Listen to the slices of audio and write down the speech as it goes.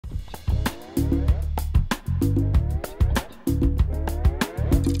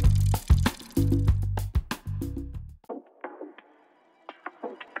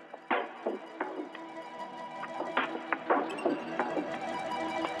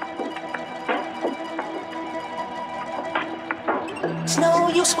It's no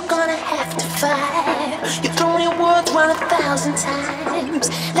use, we're gonna have to fight. You've thrown your words around 1,000 times,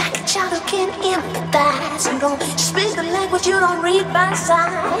 like a child who can't empathize. You don't speak the language, you don't read my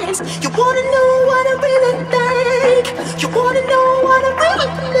signs. You wanna know what I really think, you wanna know what I really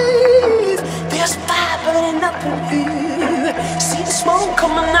believe. There's fire burning up in here, see the smoke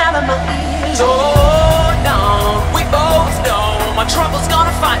coming out of my ears. Oh no, we both know my trouble's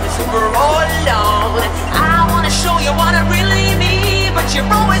gonna find us if we're all alone. I wanna show you what I really mean, but you're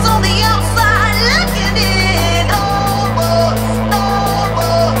always on the outside looking in. Oh, oh, oh, oh,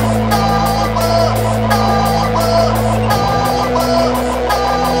 oh, oh, oh,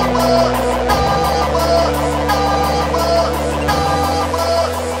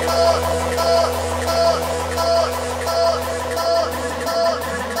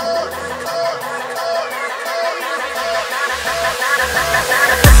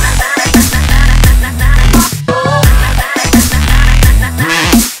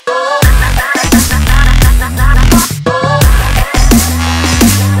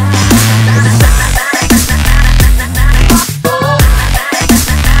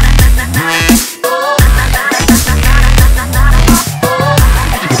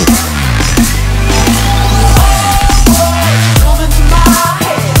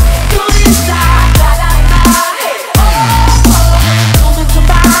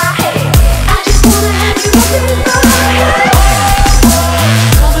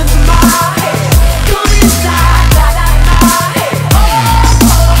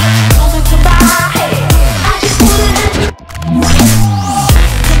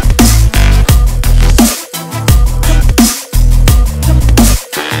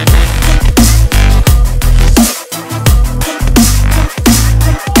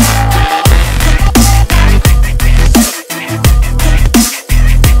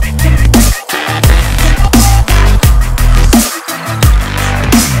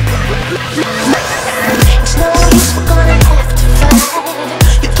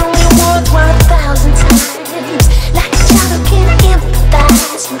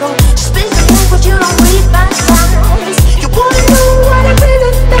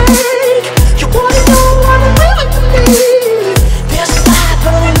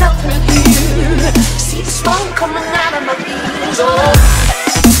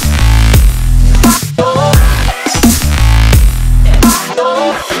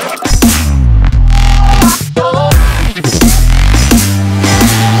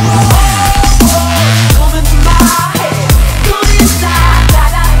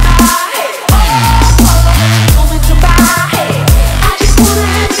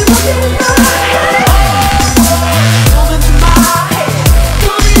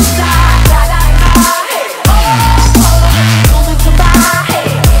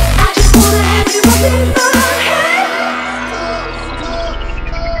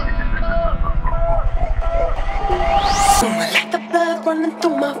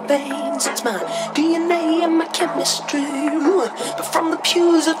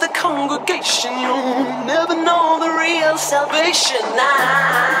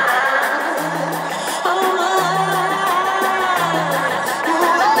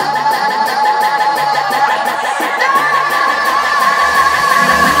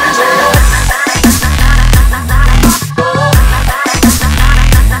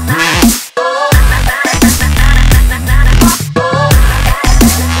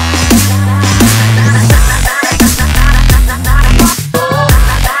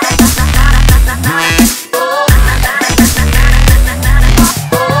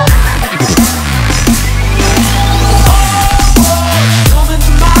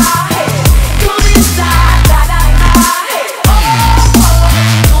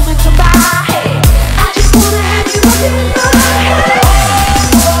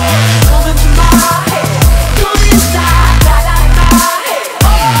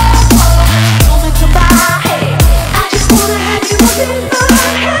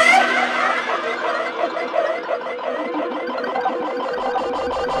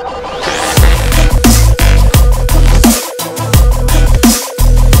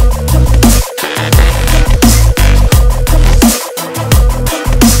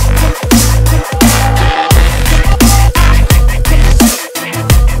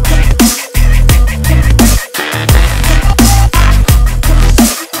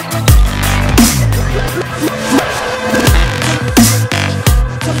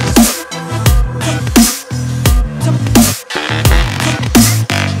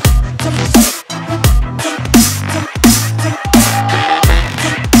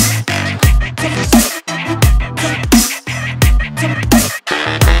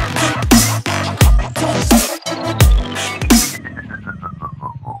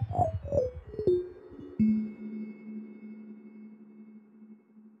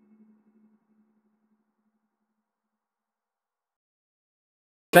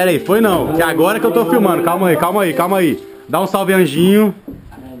 Pera aí, foi não, que agora que eu tô filmando. Calma aí, calma aí, calma aí. Dá um salve, Anjinho.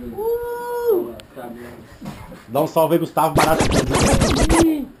 Dá um salve aí, Gustavo Barato.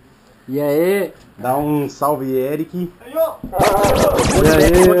 E aí? Dá um salve, Eric. E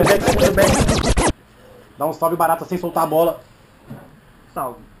aí? Dá um salve, Barata, sem soltar a bola.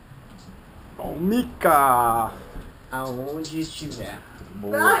 Salve. Ó, Mica. Aonde estiver.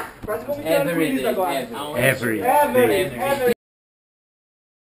 Boa. Quase vomitando por isso agora. Every day.